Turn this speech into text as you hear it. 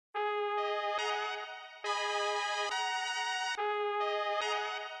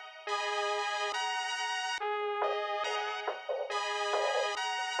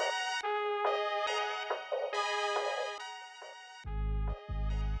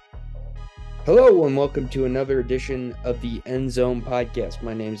Hello and welcome to another edition of the End Zone Podcast.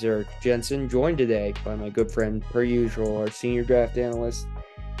 My name is Eric Jensen, joined today by my good friend, per usual, our senior draft analyst,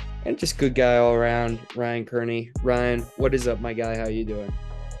 and just good guy all around, Ryan Kearney. Ryan, what is up, my guy? How you doing?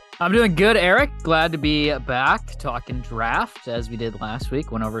 I'm doing good, Eric. Glad to be back talking draft as we did last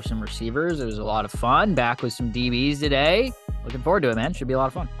week. Went over some receivers. It was a lot of fun. Back with some DBs today. Looking forward to it, man. Should be a lot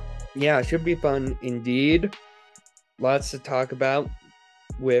of fun. Yeah, it should be fun indeed. Lots to talk about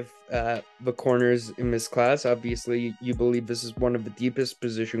with the corners in this class. Obviously, you believe this is one of the deepest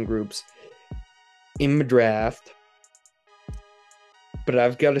position groups in the draft. But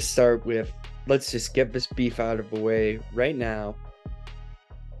I've got to start with, let's just get this beef out of the way right now.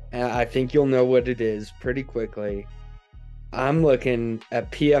 I think you'll know what it is pretty quickly. I'm looking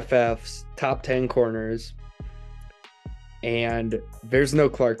at PFF's top 10 corners, and there's no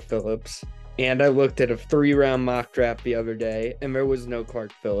Clark Phillips. And I looked at a 3-round mock draft the other day, and there was no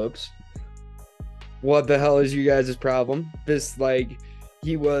Clark Phillips. What the hell is you guys' problem?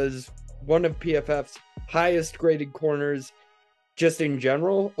 He was one of PFF's highest graded corners just in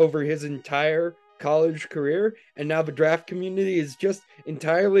general over his entire college career, and now the draft community is just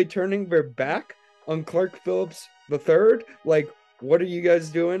entirely turning their back on Clark Phillips III. Like, what are you guys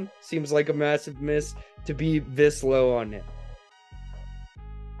doing? Seems like a massive miss to be this low on him.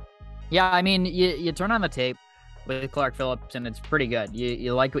 Yeah, I mean, you turn on the tape with Clark Phillips, and it's pretty good.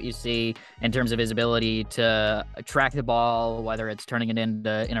 You like what you see in terms of his ability to track the ball, whether it's turning it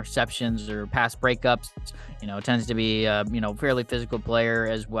into interceptions or pass breakups. Tends to be fairly physical player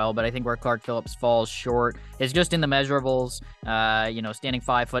as well. But I think where Clark Phillips falls short is just in the measurables. Standing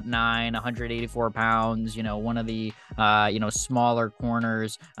 5'9", 184 pounds. One of the smaller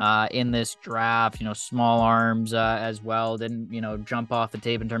corners in this draft. Small arms as well. Didn't jump off the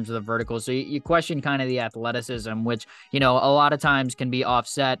tape in terms of the vertical. So you question kind of the athleticism, which, a lot of times can be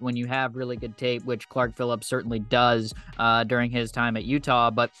offset when you have really good tape, which Clark Phillips certainly does during his time at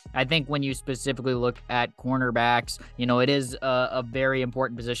Utah. But I think when you specifically look at cornerbacks, it is a very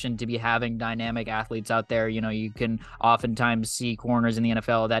important position to be having dynamic athletes out there. You can oftentimes see corners in the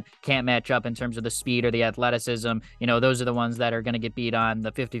NFL that can't match up in terms of the speed or the athleticism. Those are the ones that are going to get beat on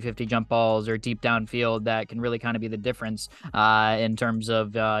the 50-50 jump balls or deep downfield that can really kind of be the difference in terms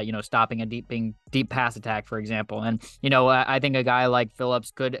of, stopping a deep pass attack, for example. And, I think a guy like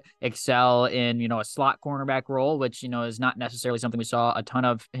Phillips could excel in, a slot cornerback role, which, is not necessarily something we saw a ton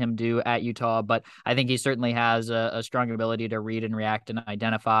of him do at Utah, but I think he certainly has a strong ability to read and react and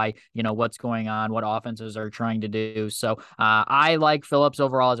identify, what's going on, what offenses are trying to do. So I like Phillips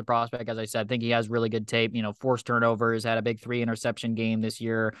overall as a prospect. As I said, I think he has really good tape, forced turnovers, had a big 3-interception game this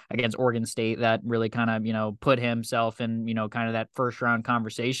year against Oregon State that really kind of, put himself in, kind of that first round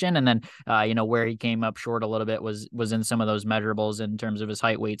conversation. And then, where he came up short a little bit was in some of those measurables in terms of his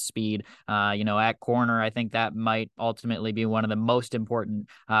height, weight, speed. At corner, I think that might ultimately be one of the most important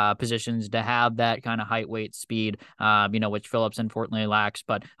positions to have that kind of height, weight, speed, which Phillips unfortunately lacks.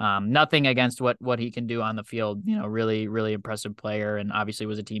 But nothing against what he can do on the field. Really, really impressive player, and obviously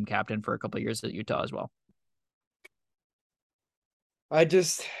was a team captain for a couple of years at Utah as well. I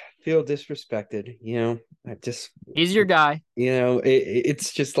just feel disrespected, He's your guy.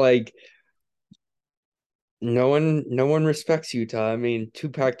 It's just like no one respects Utah. I mean, two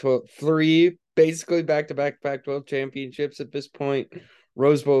Pac-12, three basically back-to-back Pac-12 championships at this point,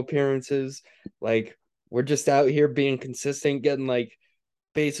 Rose Bowl appearances. Like, we're just out here being consistent, getting like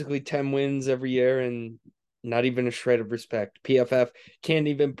basically 10 wins every year and not even a shred of respect. PFF can't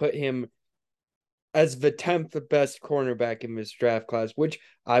even put him as the 10th best cornerback in this draft class, which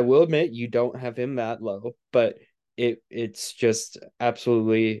I will admit you don't have him that low, but it's just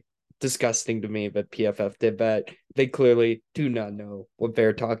absolutely disgusting to me that PFF did that. They clearly do not know what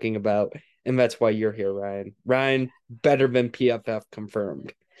they're talking about, and that's why you're here, Ryan. Ryan, better than PFF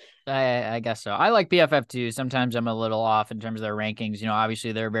confirmed. I guess so. I like PFF too. Sometimes I'm a little off in terms of their rankings.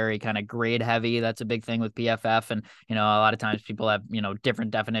 Obviously they're very kind of grade heavy. That's a big thing with PFF. And, a lot of times people have,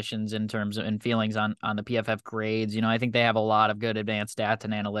 different definitions in terms of and feelings on the PFF grades. I think they have a lot of good advanced stats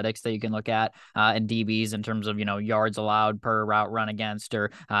and analytics that you can look at in DBs in terms of, yards allowed per route run against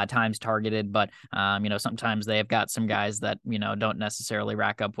or times targeted. But, sometimes they've got some guys that, don't necessarily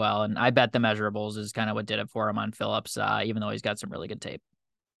rack up well. And I bet the measurables is kind of what did it for him on Phillips, even though he's got some really good tape.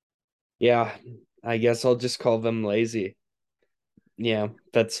 Yeah, I guess I'll just call them lazy. Yeah,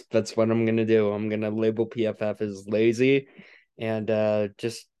 that's what I'm gonna do. I'm gonna label PFF as lazy and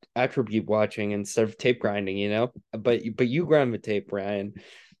just attribute watching instead of tape grinding. But you grind the tape, Ryan.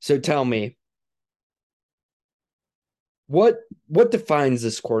 So tell me, what defines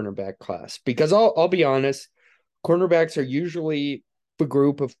this cornerback class? Because I'll be honest, cornerbacks are usually the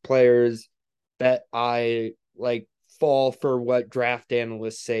group of players that I like fall for what draft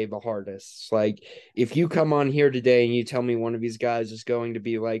analysts say the hardest. Like, if you come on here today and you tell me one of these guys is going to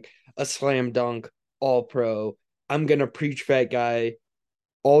be like a slam dunk all pro, I'm going to preach that guy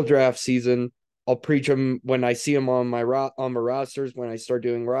all draft season. I'll preach him when I see him on my rosters. When I start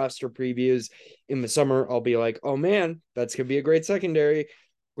doing roster previews in the summer, I'll be like, "Oh man, that's gonna be a great secondary,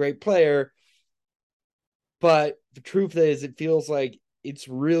 great player." But the truth is, it feels like it's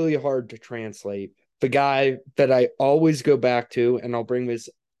really hard to translate. The guy that I always go back to, and I'll bring this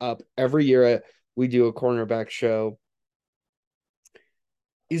up every year we do a cornerback show,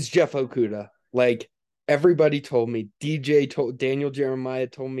 is Jeff Okuda. Like, everybody told me, DJ told, Daniel Jeremiah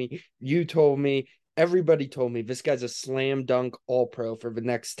told me, you told me, everybody told me this guy's a slam dunk all pro for the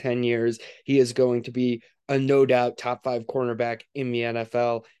next 10 years. He is going to be a no doubt top 5 cornerback in the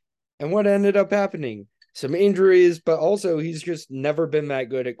NFL. And what ended up happening? Some injuries, but also he's just never been that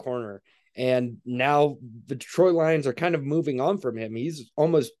good at corner. And now the Detroit Lions are kind of moving on from him. He's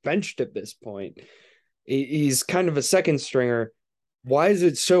almost benched at this point. He's kind of a second stringer. Why is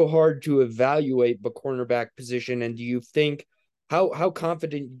it so hard to evaluate the cornerback position? And do you think how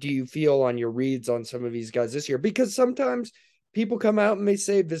confident do you feel on your reads on some of these guys this year? Because sometimes people come out and they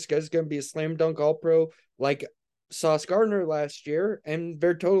say this guy's going to be a slam dunk all pro, like Sauce Gardner last year, and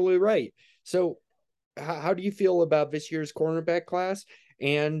they're totally right. So how do you feel about this year's cornerback class?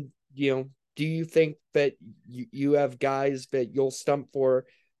 And, do you think that you have guys that you'll stump for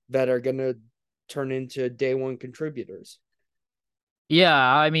that are going to turn into day one contributors? Yeah,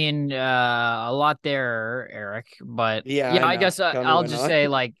 I mean, a lot there, Eric. But Yeah, yeah, I I know. guess Kind of I'll went just on. say,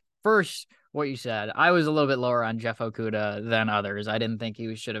 like, first, what you said. I was a little bit lower on Jeff Okuda than others. I didn't think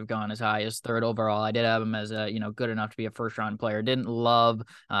he should have gone as high as third overall. I did have him as a, good enough to be a first round player. Didn't love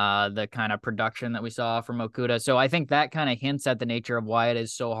the kind of production that we saw from Okuda. So I think that kind of hints at the nature of why it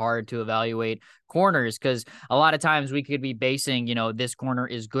is so hard to evaluate corners, because a lot of times we could be basing, this corner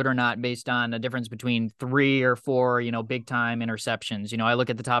is good or not based on a difference between 3 or 4, big time interceptions. I look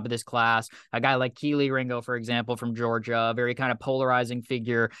at the top of this class, a guy like Keely Ringo, for example, from Georgia, a very kind of polarizing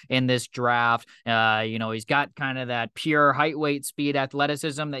figure in this draft. He's got kind of that pure height, weight, speed,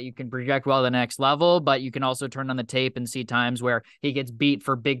 athleticism that you can project well to the next level, but you can also turn on the tape and see times where he gets beat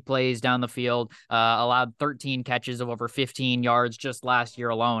for big plays down the field, allowed 13 catches of over 15 yards just last year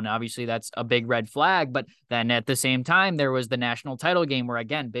alone. Obviously, that's a big red flag, but then at the same time, there was the national title game where,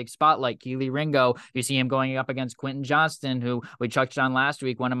 again, big spotlight, Keely Ringo. You see him going up against Quentin Johnston, who we touched on last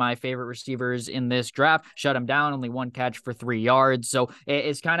week, one of my favorite receivers in this draft, shut him down, only 1 catch for 3 yards. So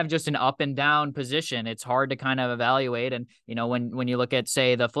it's kind of just an up and down position. It's hard to kind of evaluate. And, when you look at,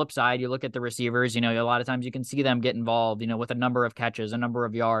 say, the flip side, you look at the receivers, a lot of times you can see them get involved, with a number of catches, a number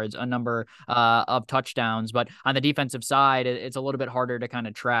of yards, a number of touchdowns. But on the defensive side, it's a little bit harder to kind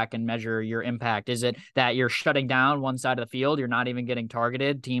of track and measure your impact. Is it that you're shutting down one side of the field? You're not even getting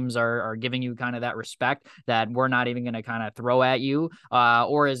targeted. Teams are giving you kind of that respect that we're not even going to kind of throw at you.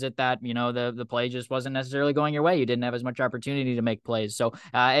 Or is it that, the play just wasn't necessarily going your way? You didn't have as much opportunity to make plays. So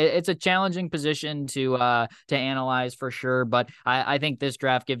it's a challenging position to analyze for sure. But I think this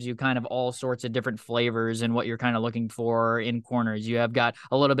draft gives you kind of all sorts of different flavors and what you're kind of looking for in corners. You have got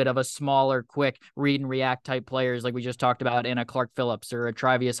a little bit of a smaller, quick read and react type players like we just talked about in a Clark Phillips or a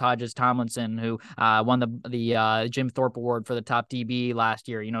Travius Hodges Tomlinson, who won the Jim Thorpe Award for the top DB last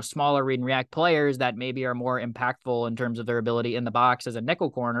year. Smaller read and react players that maybe are more impactful in terms of their ability in the box as a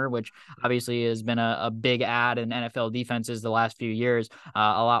nickel corner, which obviously has been a big add in NFL defenses the last few years.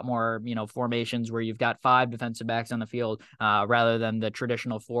 A lot more, formations where you've got 5 defensive backs on the field rather than the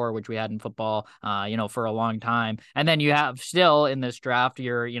traditional 4, which we had in football, for a long time. And then you have still in this draft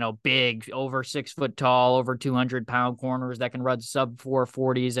your, big, over 6 foot tall, over 200-pound corners that can run sub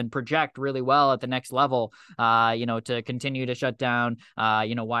 440s and project really well at the next level, to continue to shut down,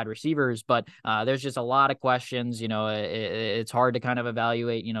 wide receivers. But there's just a lot of questions. It's hard to kind of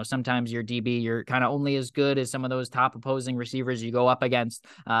evaluate. Sometimes your DB, you're kind of only as good as some of those top opposing receivers you go up against,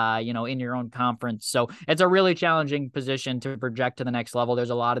 in your own conference. So it's a really challenging position to project to the next level. There's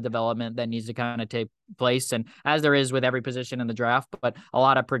a lot of development that needs to kind of take place, and as there is with every position in the draft, but a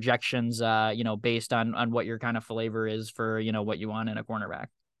lot of projections, based on what your kind of flavor is for, what you want in a cornerback.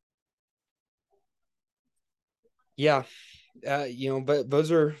 Yeah, but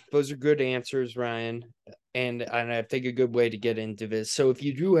those are good answers, Ryan, and I think a good way to get into this. So if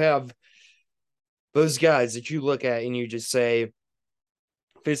you do have those guys that you look at and you just say,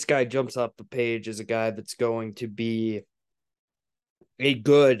 this guy jumps off the page as a guy that's going to be a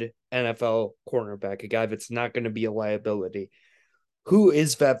good NFL cornerback, a guy that's not going to be a liability. Who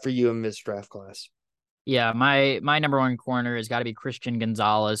is that for you in this draft class? Yeah, my number one corner has got to be Christian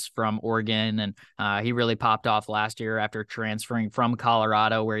Gonzalez from Oregon, and he really popped off last year after transferring from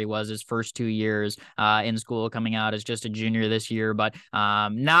Colorado, where he was his first 2 years in school, coming out as just a junior this year. But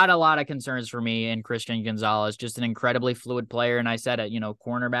not a lot of concerns for me in Christian Gonzalez. Just an incredibly fluid player, and I said it.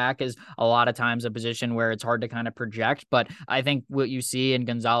 Cornerback is a lot of times a position where it's hard to kind of project, but I think what you see in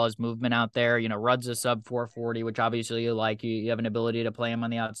Gonzalez movement out there, Rudd's a sub 440, which obviously you like. You have an ability to play him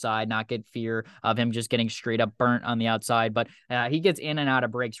on the outside, not get fear of him just getting straight up burnt on the outside. But he gets in and out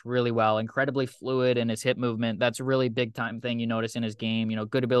of breaks really well, incredibly fluid in his hip movement. That's a really big time thing you notice in his game.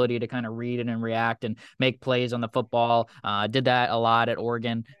 Good ability to kind of read it and react and make plays on the football. Did that a lot at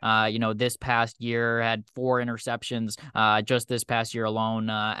Oregon. This past year had 4 interceptions just this past year alone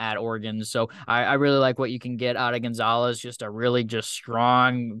at Oregon. So I really like what you can get out of Gonzalez. Just a really just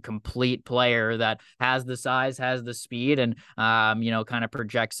strong, complete player that has the size, has the speed, and kind of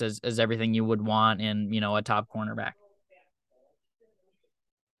projects as everything you would want in a top cornerback.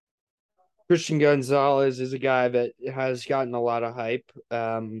 Christian Gonzalez is a guy that has gotten a lot of hype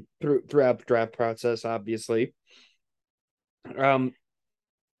throughout the draft process, obviously. Um,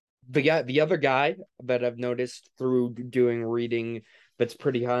 the other guy that I've noticed through doing reading that's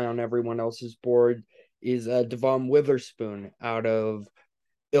pretty high on everyone else's board is Devon Witherspoon out of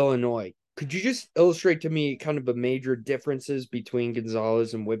Illinois. Could you just illustrate to me kind of the major differences between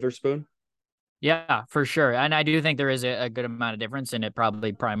Gonzalez and Witherspoon? Yeah, for sure. And I do think there is a good amount of difference, and it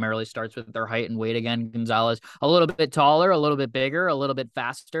probably primarily starts with their height and weight. Again, Gonzalez, a little bit taller, a little bit bigger, a little bit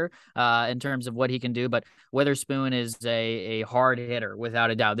faster in terms of what he can do. But Witherspoon is a hard hitter,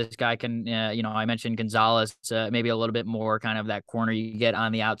 without a doubt. This guy can, I mentioned Gonzalez, maybe a little bit more kind of that corner you get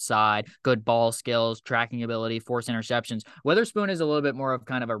on the outside, good ball skills, tracking ability, force interceptions. Witherspoon is a little bit more of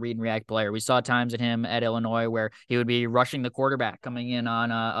kind of a read and react player. We saw times at him at Illinois where he would be rushing the quarterback, coming in on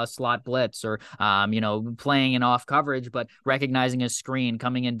a slot blitz, or playing in off coverage, but recognizing his screen,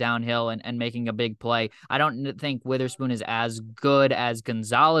 coming in downhill and making a big play. I don't think Witherspoon is as good as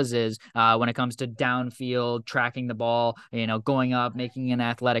Gonzalez is when it comes to downfield, tracking the ball, going up, making an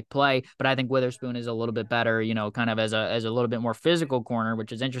athletic play. But I think Witherspoon is a little bit better, kind of as a little bit more physical corner,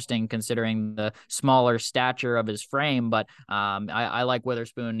 which is interesting considering the smaller stature of his frame. But I like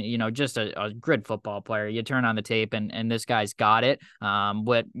Witherspoon, just a good football player. You turn on the tape and this guy's got it.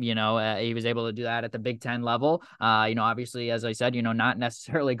 He was able to do that at the Big Ten level. Obviously, as I said, not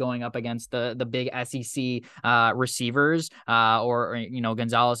necessarily going up against the big SEC receivers,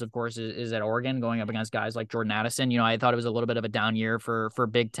 Gonzalez, of course, is at Oregon, going up against guys like Jordan Addison. I thought it was a little bit of a down year for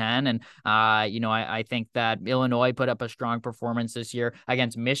Big Ten, and I think that Illinois put up a strong performance this year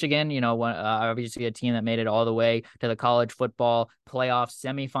against Michigan. Obviously a team that made it all the way to the college football playoff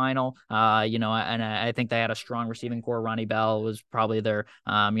semifinal. And I think they had a strong receiving core. Ronnie Bell was probably their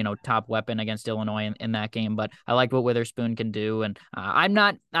top weapon against Illinois in that game. But I like what Witherspoon can do, and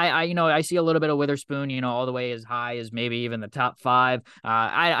I see a little bit of Witherspoon, all the way as high as maybe even the top 5.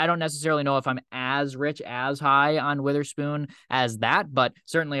 I don't necessarily know if I'm as rich as high on Witherspoon as that, but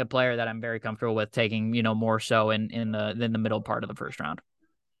certainly a player that I'm very comfortable with taking, more so in the middle part of the first round.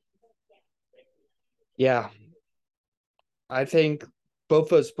 Yeah, I think both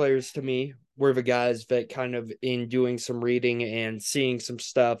those players to me were the guys that kind of in doing some reading and seeing some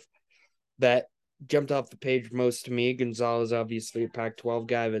stuff that jumped off the page most to me. Gonzalez, obviously a Pac-12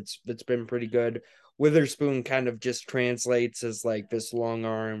 guy that's been pretty good. Witherspoon kind of just translates as like this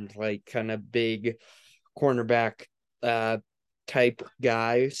long-armed, like kind of big cornerback type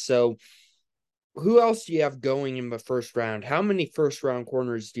guy. So who else do you have going in the first round? How many first round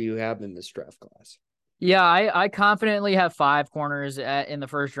corners do you have in this draft class? Yeah, I confidently have 5 corners in the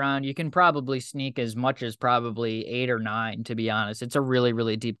first round. You can probably sneak as much as probably 8 or 9, to be honest. It's a really,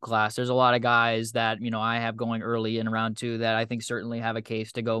 really deep class. There's a lot of guys that, I have going early in round 2 that I think certainly have a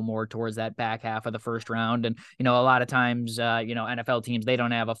case to go more towards that back half of the first round. And, a lot of times, NFL teams, they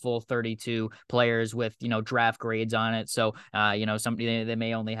don't have a full 32 players with, draft grades on it. So, somebody they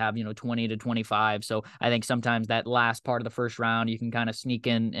may only have, 20 to 25. So I think sometimes that last part of the first round, you can kind of sneak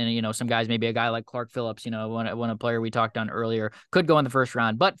in and, some guys, maybe a guy like Clark Phillips, when a player we talked on earlier could go in the first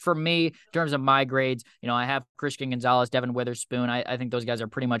round. But for me, in terms of my grades, I have Christian Gonzalez, Devon Witherspoon. I think those guys are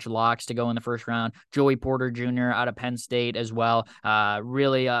pretty much locks to go in the first round. Joey Porter Jr. out of Penn State as well.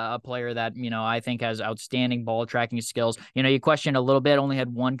 Really a player that, I think has outstanding ball tracking skills. You question a little bit, only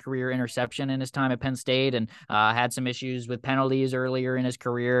had 1 career interception in his time at Penn State, and had some issues with penalties earlier in his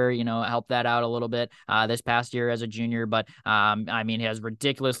career, helped that out a little bit this past year as a junior. But he has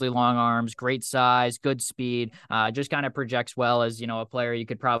ridiculously long arms, great size, good speed, just kind of projects well as, a player you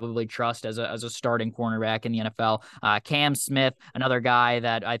could probably trust as a starting cornerback in the NFL. Cam Smith, another guy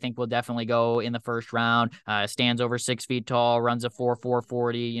that I think will definitely go in the first round, stands over 6 feet tall, runs a 4.4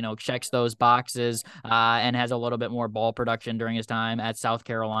 40, checks those boxes, and has a little bit more ball production during his time at South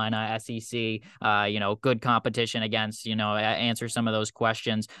Carolina, SEC, good competition against, answer some of those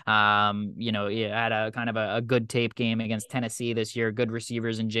questions. He had a kind of a good tape game against Tennessee this year, good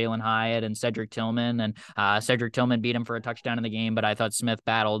receivers in Jalen Hyatt and Cedric Tillman, and Cedric Tillman beat him for a touchdown in the game, but I thought Smith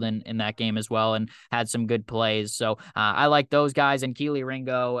battled in that game as well and had some good plays. So I like those guys. And Keely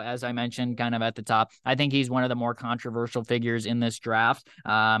Ringo, as I mentioned, kind of at the top, I think he's one of the more controversial figures in this draft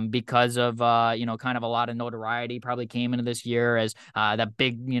because of, kind of a lot of notoriety probably came into this year as that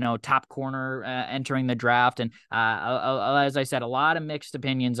big, top corner entering the draft. And as I said, a lot of mixed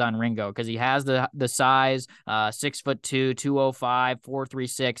opinions on Ringo because he has the size, 6'2", 205,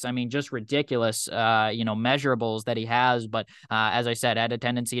 436. I mean, just ridiculous, measurables that he has. But as I said, had a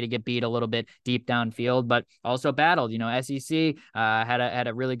tendency to get beat a little bit deep downfield, but also battled. SEC had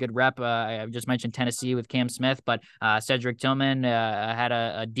a really good rep. I just mentioned Tennessee with Cam Smith, but Cedric Tillman had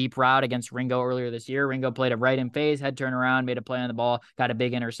a deep route against Ringo earlier this year. Ringo played a right in phase, head turn around, made a play on the ball, got a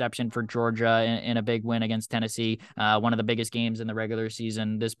big interception for Georgia in a big win against Tennessee. One of the biggest games in the regular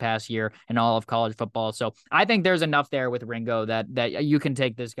season this past year in all of college football. So I think there's enough there with Ringo that you can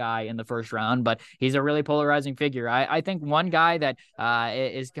take this guy in the first round, but he's a really polarizing figure. I think one guy that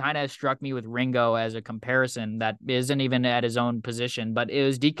is kind of struck me with Ringo as a comparison that isn't even at his own position, but it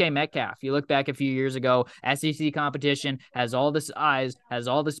was DK Metcalf. You look back a few years ago, SEC competition, has all the size, has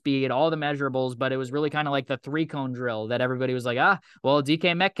all the speed, all the measurables, but it was really kind of like the 3-cone drill that everybody was like, well,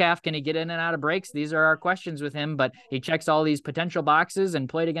 DK Metcalf, can he get in and out of breaks? These are our questions with him, but he checks all these potential boxes and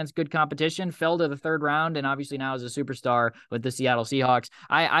played against good competition, fell to the third round, and obviously now is a superstar with the Seattle Seahawks.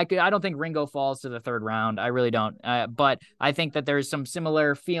 I don't think Ringo falls to the third round. I really don't. But I think that there's some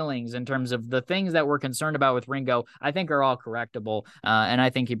similar feelings in terms of the things that we're concerned about with Ringo, I think are all correctable. And I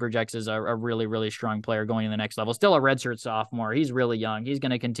think he projects as a really, really strong player going to the next level. Still a redshirt sophomore. He's really young. He's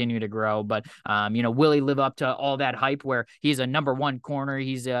going to continue to grow. But, will he live up to all that hype where he's a number one corner?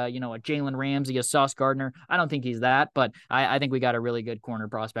 He's, a Jalen Ramsey, a Sauce Gardner. I don't think he's that, but I think we got a really good corner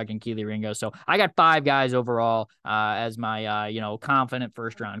prospect in Keely Ringo. So I got 5 guys overall as my, confident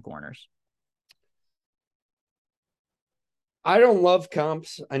first round corners. I don't love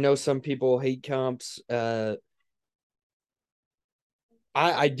comps. I know some people hate comps. I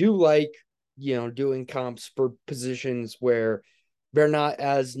do like, doing comps for positions where they're not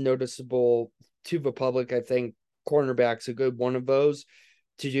as noticeable to the public. I think cornerback's a good one of those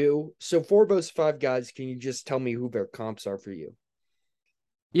to do. So for those 5 guys, can you just tell me who their comps are for you?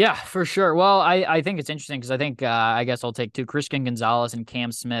 Yeah, for sure. Well, I think it's interesting because I think I guess I'll take 2, Christian Gonzalez and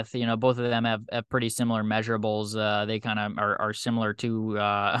Cam Smith. Both of them have pretty similar measurables. They kind of are similar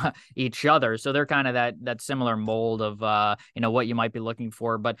to each other, so they're kind of that similar mold of what you might be looking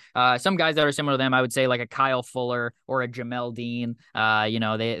for. But some guys that are similar to them, I would say like a Kyle Fuller or a Jamel Dean.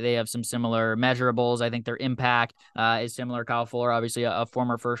 They have some similar measurables. I think their impact is similar. Kyle Fuller, obviously a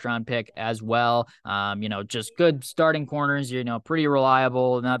former first round pick as well. Just good starting corners. Pretty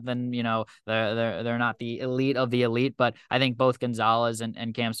reliable. Nothing, they're not the elite of the elite, but I think both Gonzalez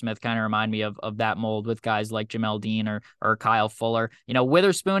and Cam Smith kind of remind me of that mold with guys like Jamel Dean or Kyle Fuller.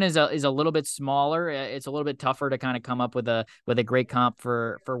 Witherspoon is a little bit smaller. It's a little bit tougher to kind of come up with a great comp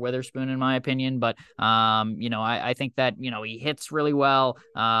for Witherspoon, in my opinion. But I think that he hits really well.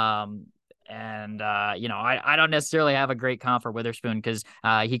 And I don't necessarily have a great comp for Witherspoon because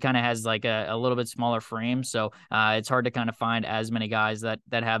he kind of has like a little bit smaller frame. So it's hard to kind of find as many guys that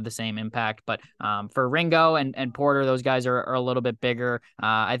have the same impact. But for Ringo and Porter, those guys are a little bit bigger.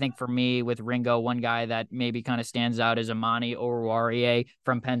 I think for me with Ringo, one guy that maybe kind of stands out is Amani Oruwariye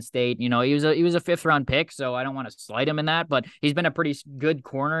from Penn State. He was a 5th round pick, so I don't want to slight him in that, but he's been a pretty good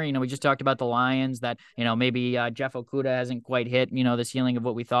corner. We just talked about the Lions that, maybe Jeff Okudah hasn't quite hit, the ceiling of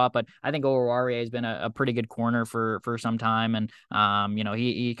what we thought, but I think Oruwariye has been a pretty good corner for some time. And,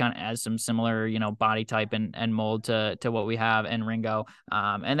 he kind of has some similar, body type and mold to what we have in Ringo.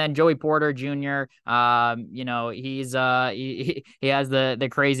 And then Joey Porter Jr., he's he has the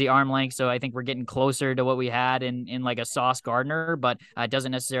crazy arm length. So I think we're getting closer to what we had in like a Sauce Gardner, but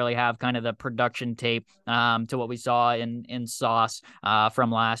doesn't necessarily have kind of the production tape to what we saw in Sauce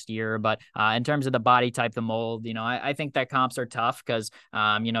from last year. But in terms of the body type, the mold, I think that comps are tough because,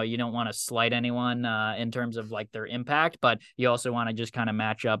 you don't want to slight anyone in terms of like their impact, but you also want to just kind of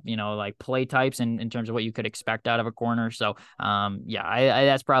match up, like play types in terms of what you could expect out of a corner. So yeah, I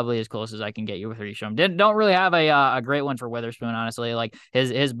that's probably as close as I can get you with Risham. Don't really have a great one for Witherspoon, honestly. Like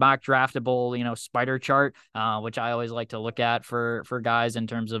his mock draftable, spider chart, which I always like to look at for guys in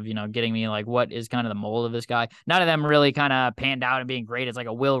terms of, getting me like what is kind of the mold of this guy. None of them really kind of panned out and being great. It's like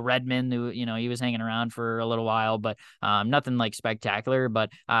a Will Redmond who, he was hanging around for a little while, but nothing like spectacular.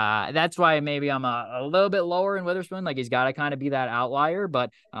 But that's why maybe I'm a little bit lower in Witherspoon. Like he's got to kind of be that outlier,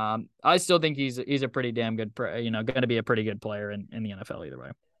 but I still think he's a pretty damn good, going to be a pretty good player in the NFL either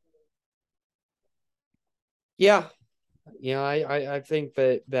way. Yeah. Yeah, I think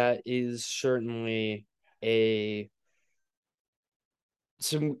that is certainly a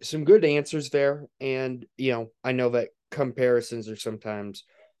some good answers there. And, I know that comparisons are sometimes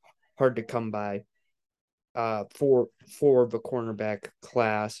hard to come by for the cornerback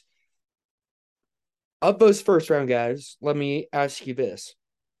class. Of those first round guys, let me ask you this.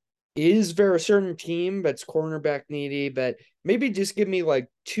 Is there a certain team that's cornerback needy that maybe just give me like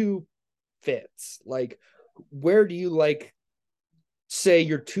two fits? Like, where do you like, say,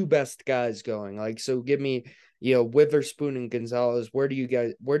 your two best guys going? Like, so give me, Witherspoon and Gonzalez. Where do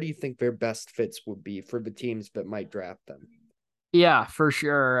you think their best fits would be for the teams that might draft them? Yeah, for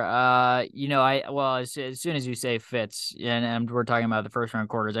sure. As soon as you say Fitz, and we're talking about the first round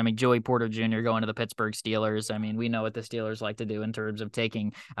quarters, I mean, Joey Porter Jr. going to the Pittsburgh Steelers. I mean, we know what the Steelers like to do in terms of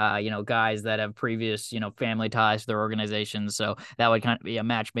taking, guys that have previous, family ties to their organizations. So that would kind of be a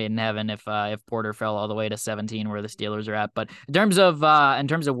match made in heaven if Porter fell all the way to 17, where the Steelers are at. But in terms of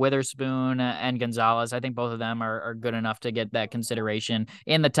Witherspoon and Gonzalez, I think both of them are good enough to get that consideration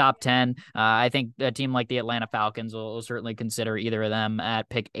in the top 10. I think a team like the Atlanta Falcons will certainly consider either of them at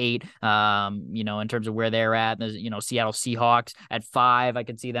pick 8. In terms of where they're at, Seattle Seahawks at 5. I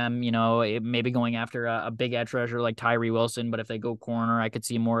could see them, maybe going after a big edge rusher like Tyree Wilson. But if they go corner, I could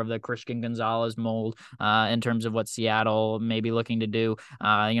see more of the Christian Gonzalez mold in terms of what Seattle may be looking to do.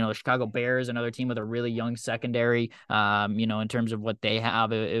 The Chicago Bears, another team with a really young secondary. In terms of what they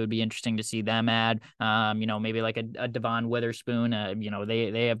have, it would be interesting to see them add. Maybe like a Devon Witherspoon.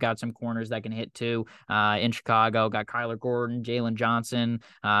 They have got some corners that can hit too. In Chicago, got Kyler Gordon, Jalen Johnson,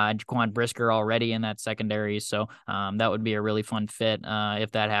 Jaquan Brisker already in that secondary. So that would be a really fun fit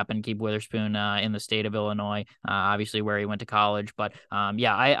if that happened. Keep Witherspoon in the state of Illinois, obviously where he went to college. But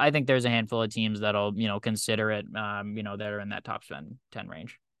I think there's a handful of teams that'll, consider it, that are in that top 10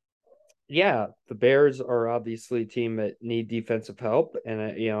 range. Yeah, the Bears are obviously a team that need defensive help. And,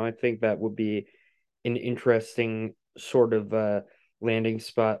 I think that would be an interesting sort of landing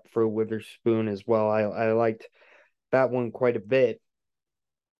spot for Witherspoon as well. I liked that one quite a bit.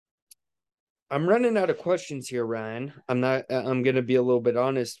 I'm running out of questions here, Ryan. I'm going to be a little bit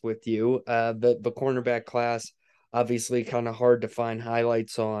honest with you. The cornerback class, obviously kind of hard to find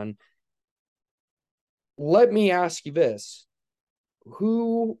highlights on. Let me ask you this.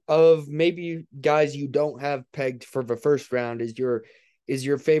 Who of maybe guys you don't have pegged for the first round is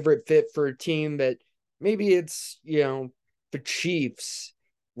your favorite fit for a team that maybe it's, the Chiefs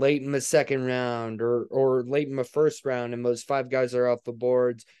late in the second round or late in the first round, and those 5 guys are off the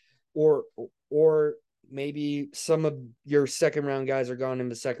boards, or maybe some of your second round guys are gone in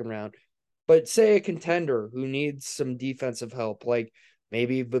the second round. But say a contender who needs some defensive help, like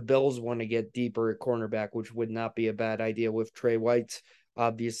maybe the Bills want to get deeper at cornerback, which would not be a bad idea with Trey White's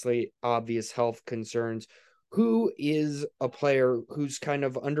obvious health concerns. Who is a player who's kind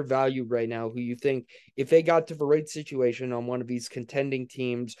of undervalued right now, who you think if they got to the right situation on one of these contending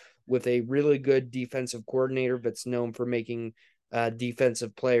teams with a really good defensive coordinator that's known for making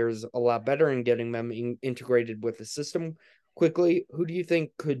defensive players a lot better and getting them integrated with the system quickly, who do you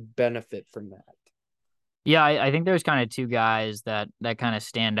think could benefit from that? Yeah, I think there's kind of two guys that kind of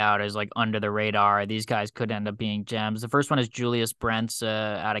stand out as like under the radar. These guys could end up being gems. The first one is Julius Brents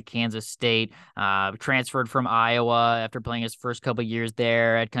out of Kansas State, transferred from Iowa after playing his first couple years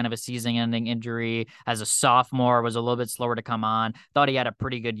there, had kind of a season-ending injury as a sophomore, was a little bit slower to come on. Thought he had a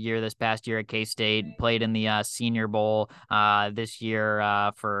pretty good year this past year at K-State, played in the Senior Bowl this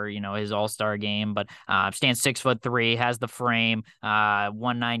year for, his All-Star game, but stands 6'3", has the frame,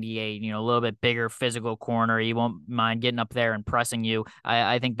 198, a little bit bigger physical corner. He won't mind getting up there and pressing you.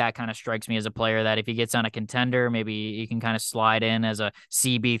 I think that kind of strikes me as a player that if he gets on a contender, maybe he can kind of slide in as a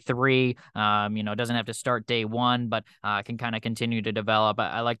CB3. Doesn't have to start day one, but can kind of continue to develop.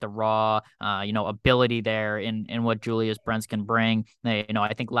 I like the raw, ability there in what Julius Brents can bring.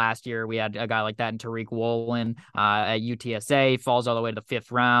 I think last year we had a guy like that in Tariq Woolen at UTSA, falls all the way to the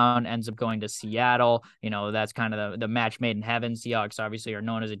fifth round, ends up going to Seattle. That's kind of the match made in heaven. Seahawks obviously are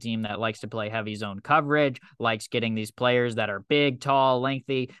known as a team that likes to play heavy zone coverage, likes getting these players that are big, tall,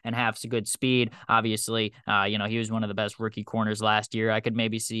 lengthy, and have some good speed. Obviously, he was one of the best rookie corners last year. I could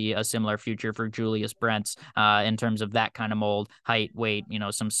maybe see a similar future for Julius Brents in terms of that kind of mold, height, weight,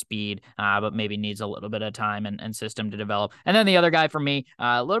 some speed, but maybe needs a little bit of time and system to develop. And then the other guy for me,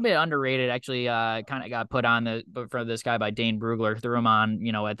 a little bit underrated, actually, kind of got put on for this guy by Dane Brugler, threw him on,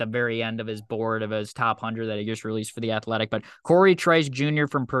 at the very end of his board of his top 100 that he just released for the Athletic. But Corey Trice Jr.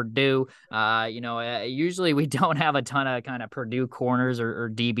 from Purdue, usually we don't have a ton of kind of Purdue corners or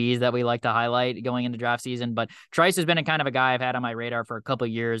DBs that we like to highlight going into draft season, but Trice has been a kind of a guy I've had on my radar for a couple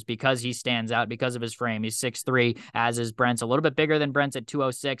of years because he stands out because of his frame. He's 6'3", as is Brent's, a little bit bigger than Brent's at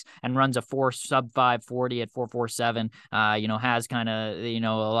 206, and runs a 4 sub 540 at 447. Has kind of, a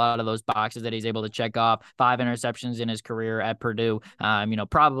lot of those boxes that he's able to check off. 5 interceptions in his career at Purdue.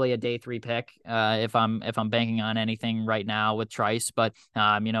 Probably a day 3 pick if I'm banking on anything right now with Trice, but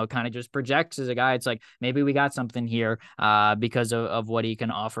kind of just projects as a guy. It's like maybe we got something here because of what he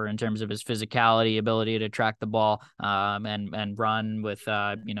can offer in terms of his physicality, ability to track the ball, and run with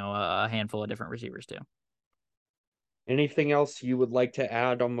a handful of different receivers too. Anything else you would like to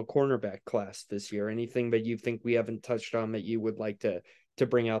add on the cornerback class this year? Anything that you think we haven't touched on that you would like to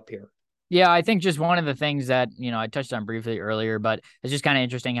bring up here? Yeah, I think just one of the things that, I touched on briefly earlier, but it's just kind of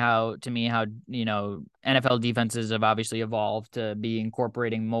interesting how NFL defenses have obviously evolved to be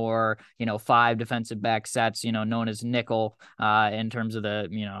incorporating more, 5 defensive back sets, known as nickel, in terms of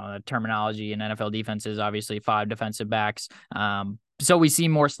the terminology in NFL defenses, obviously 5 defensive backs. So we see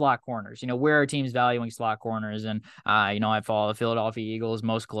more slot corners. Where are teams valuing slot corners? And, I follow the Philadelphia Eagles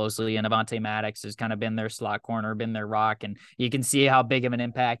most closely, and Avonte Maddox has kind of been their slot corner, been their rock. And you can see how big of an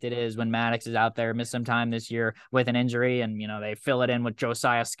impact it is when Maddox is out there, missed some time this year with an injury, and, they fill it in with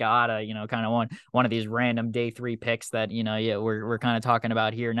Josiah Scott, kind of one of these random day 3 picks that, we're kind of talking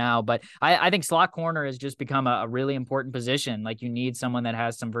about here now. But I think slot corner has just become a really important position. Like, you need someone that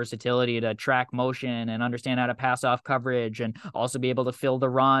has some versatility to track motion and understand how to pass off coverage and also be able to fill the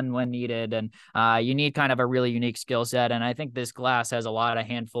run when needed. And you need kind of a really unique skill set. And I think this class has a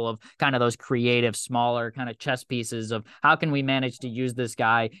handful of kind of those creative, smaller kind of chess pieces of how can we manage to use this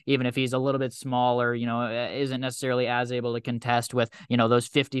guy, even if he's a little bit smaller, isn't necessarily as able to contest with, those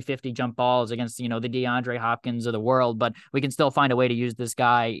 50-50 jump balls against, the DeAndre Hopkins of the world, but we can still find a way to use this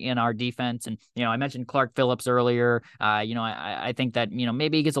guy in our defense. And, I mentioned Clark Phillips earlier. I think that,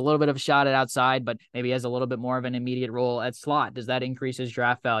 maybe he gets a little bit of a shot at outside, but maybe he has a little bit more of an immediate role at slot. Does that increase his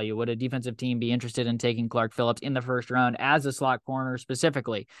draft value? Would a defensive team be interested in taking Clark Phillips in the first round as a slot corner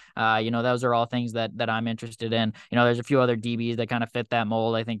specifically? Those are all things that I'm interested in. There's a few other DBs that kind of fit that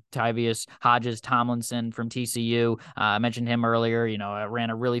mold. I think Tyvius Hodges Tomlinson from TCU, I mentioned him earlier, ran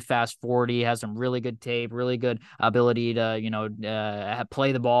a really fast 40, has some really good tape, really good ability to,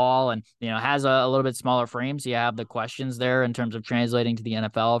 play the ball, and, has a little bit smaller frame. So you have the questions there in terms of translating to the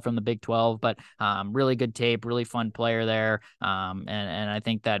NFL from the Big 12, but really good tape, really fun player there. And I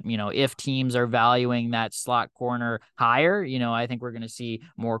think that, if teams are valuing that slot corner higher, I think we're going to see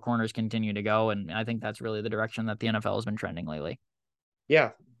more corners continue to go. And I think that's really the direction that the NFL has been trending lately.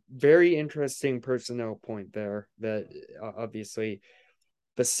 Yeah, very interesting personnel point there, that obviously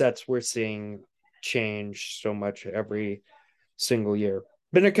the sets we're seeing change so much every single year.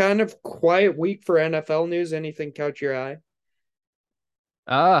 Been a kind of quiet week for NFL news. Anything caught your eye?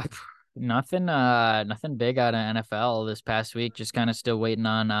 Nothing big out of NFL this past week. Just kind of still waiting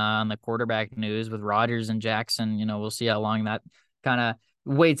on the quarterback news with Rodgers and Jackson. We'll see how long that kind of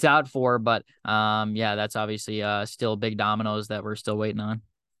waits out for, but that's obviously still big dominoes that we're still waiting on.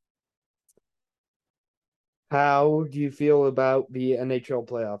 How do you feel about the NHL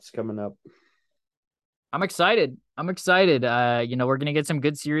playoffs coming up? I'm excited. We're going to get some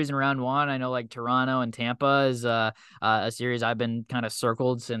good series in round 1. I know, like, Toronto and Tampa is a series I've been kind of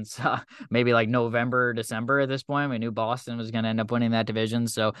circled since maybe like November, December at this point. We knew Boston was going to end up winning that division.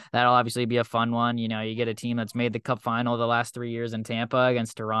 So that'll obviously be a fun one. You get a team that's made the Cup final the last 3 years in Tampa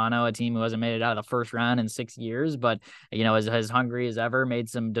against Toronto, a team who hasn't made it out of the first round in 6 years, but, as hungry as ever, made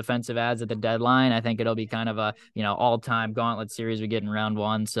some defensive ads at the deadline. I think it'll be kind of a, all-time gauntlet series we get in round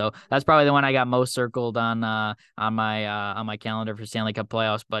 1. So that's probably the one I got most circled on my calendar for Stanley Cup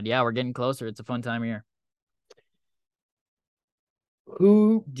playoffs. But yeah, we're getting closer. It's a fun time of year.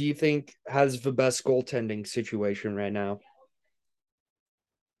 Who do you think has the best goaltending situation right now?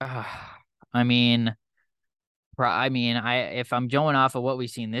 I mean, I if I'm going off of what we've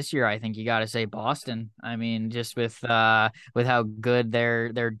seen this year, I think you got to say Boston. I mean, just with how good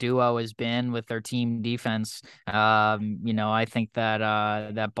their duo has been with their team defense, I think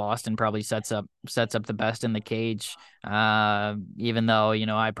that Boston probably sets up the best in the cage. Even though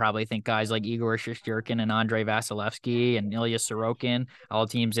I probably think guys like Igor Shesterkin and Andrei Vasilevsky and Ilya Sorokin, all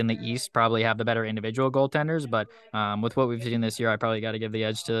teams in the East, probably have the better individual goaltenders. But with what we've seen this year, I probably got to give the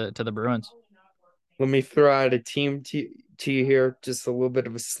edge to the Bruins. Let me throw out a team to you here, just a little bit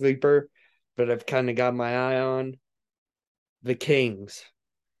of a sleeper, but I've kind of got my eye on the Kings.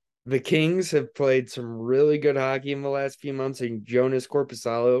 The Kings have played some really good hockey in the last few months, and Jonas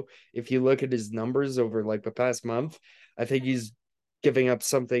Corposalo, if you look at his numbers over like the past month, I think he's giving up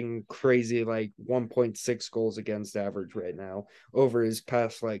something crazy like 1.6 goals against average right now over his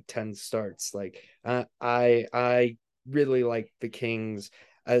past like 10 starts. Like I really like the Kings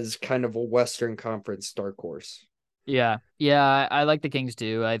as kind of a Western Conference dark horse. Yeah, I like the Kings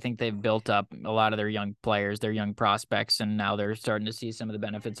too. I think they've built up a lot of their young players, their young prospects, and now they're starting to see some of the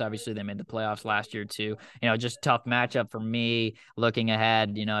benefits. Obviously, they made the playoffs last year too. Just tough matchup for me looking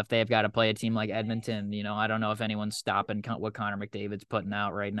ahead. If they've got to play a team like Edmonton, I don't know if anyone's stopping what Connor McDavid's putting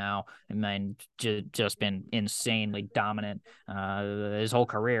out right now. I mean, just been insanely dominant his whole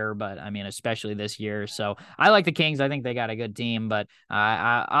career, but I mean, especially this year. So I like the Kings. I think they got a good team, but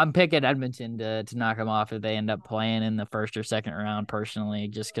I'm picking Edmonton to knock them off if they end up playing in the first or second round personally,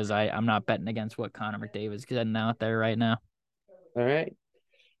 just because I'm not betting against what Connor McDavid's getting out there right now. All right.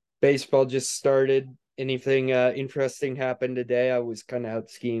 Baseball just started. Anything interesting happened today? I was kind of out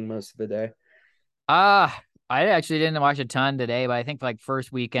skiing most of the day. I actually didn't watch a ton today, but I think like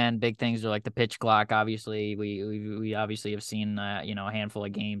first weekend, big things are like the pitch clock. Obviously, we obviously have seen a handful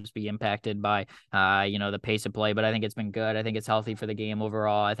of games be impacted by the pace of play, but I think it's been good. I think it's healthy for the game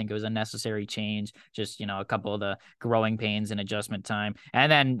overall. I think it was a necessary change, just a couple of the growing pains and adjustment time. And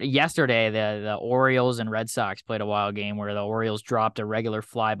then yesterday, the Orioles and Red Sox played a wild game where the Orioles dropped a regular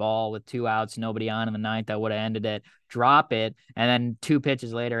fly ball with 2 outs, nobody on in the ninth that would have ended it. Drop it, and then 2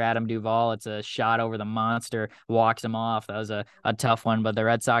 pitches later, Adam Duvall, it's a shot over the monster, walks him off. That was a tough one, but the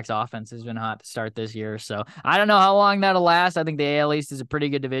Red Sox offense has been hot to start this year, so I don't know how long that'll last. I think the AL East is a pretty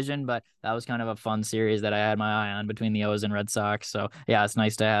good division, but that was kind of a fun series that I had my eye on between the O's and Red Sox. So yeah, it's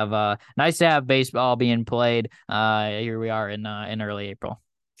nice to have baseball being played. Here we are in early April.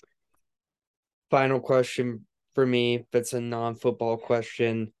 Final question for me, that's a non-football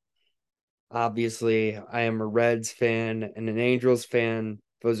question. Obviously, I am a Reds fan and an Angels fan.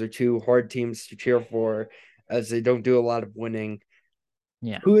 Those are two hard teams to cheer for as they don't do a lot of winning.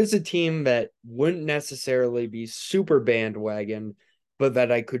 Yeah. Who is a team that wouldn't necessarily be super bandwagon, but that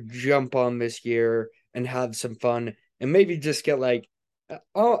I could jump on this year and have some fun and maybe just get like,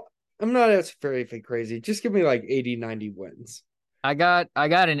 oh, I'm not asking for anything crazy. Just give me like 80, 90 wins. I got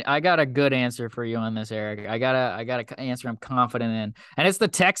a good answer for you on this, Eric. I got an answer I'm confident in, and it's the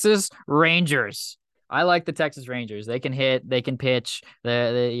Texas Rangers. I like the Texas Rangers. They can hit, they can pitch.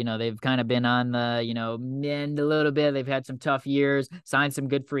 They've kind of been on the mend a little bit. They've had some tough years, signed some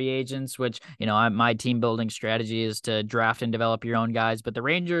good free agents, which my team building strategy is to draft and develop your own guys. But the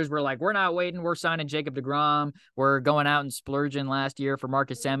Rangers were like, we're not waiting. We're signing Jacob deGrom. We're going out and splurging last year for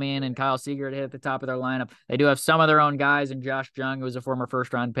Marcus Semien and Kyle Seager to hit at the top of their lineup. They do have some of their own guys, and Josh Jung, who was a former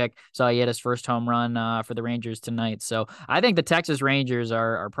first-round pick, so he hit his first home run for the Rangers tonight. So I think the Texas Rangers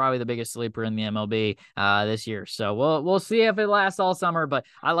are probably the biggest sleeper in the MLB this year. So we'll see if it lasts all summer, but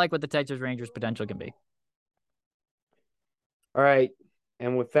I like what the Texas Rangers potential can be. All right.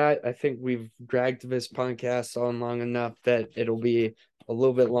 And with that, I think we've dragged this podcast on long enough that it'll be a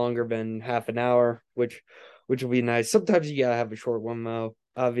little bit longer than half an hour, which will be nice. Sometimes you gotta have a short one though.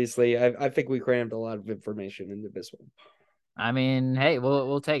 Obviously, I think we crammed a lot of information into this one. I mean, hey,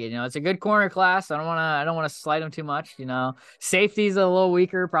 we'll take it. It's a good corner class. I don't wanna slide them too much. Safety's a little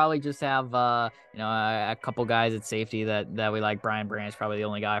weaker. Probably just have a couple guys at safety that we like. Brian Brandt's probably the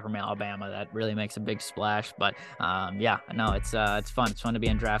only guy from Alabama that really makes a big splash. But yeah, no, it's fun. It's fun to be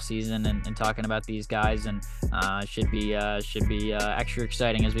in draft season and talking about these guys, and should be extra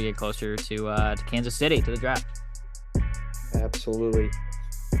exciting as we get closer to Kansas City, to the draft. Absolutely.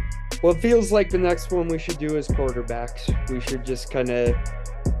 Well, it feels like the next one we should do is quarterbacks. We should just kind of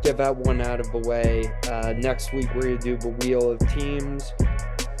get that one out of the way. Next week, we're going to do the wheel of teams.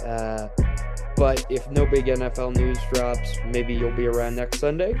 But if no big NFL news drops, maybe you'll be around next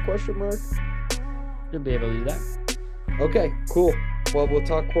Sunday, question mark? Should be able to do that. Okay, cool. Well, we'll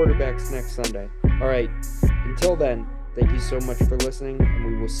talk quarterbacks next Sunday. All right. Until then, Thank you so much for listening, and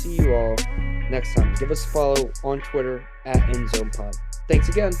we will see you all next time. Give us a follow on Twitter @EndZonePod. Thanks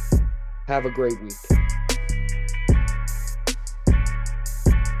again. Have a great week.